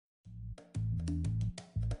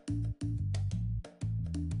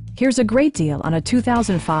Here's a great deal on a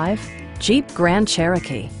 2005 Jeep Grand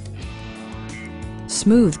Cherokee.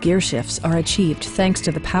 Smooth gear shifts are achieved thanks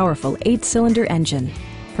to the powerful 8-cylinder engine,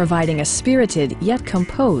 providing a spirited yet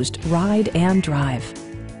composed ride and drive.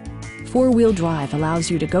 4-wheel drive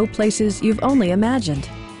allows you to go places you've only imagined.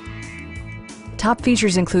 Top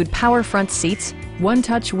features include power front seats,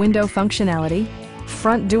 one-touch window functionality,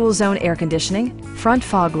 front dual-zone air conditioning, front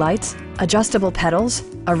fog lights, adjustable pedals,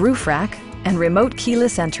 a roof rack, and remote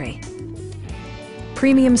keyless entry.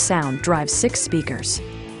 Premium sound drives 6 speakers,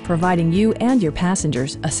 providing you and your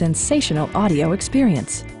passengers a sensational audio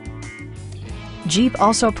experience. Jeep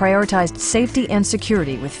also prioritized safety and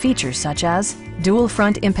security with features such as dual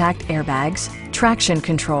front impact airbags, traction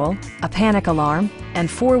control, a panic alarm, and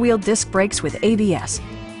 4-wheel disc brakes with ABS.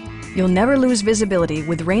 You'll never lose visibility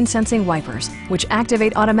with rain-sensing wipers, which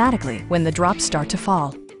activate automatically when the drops start to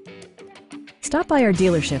fall. Stop by our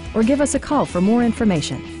dealership or give us a call for more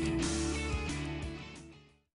information.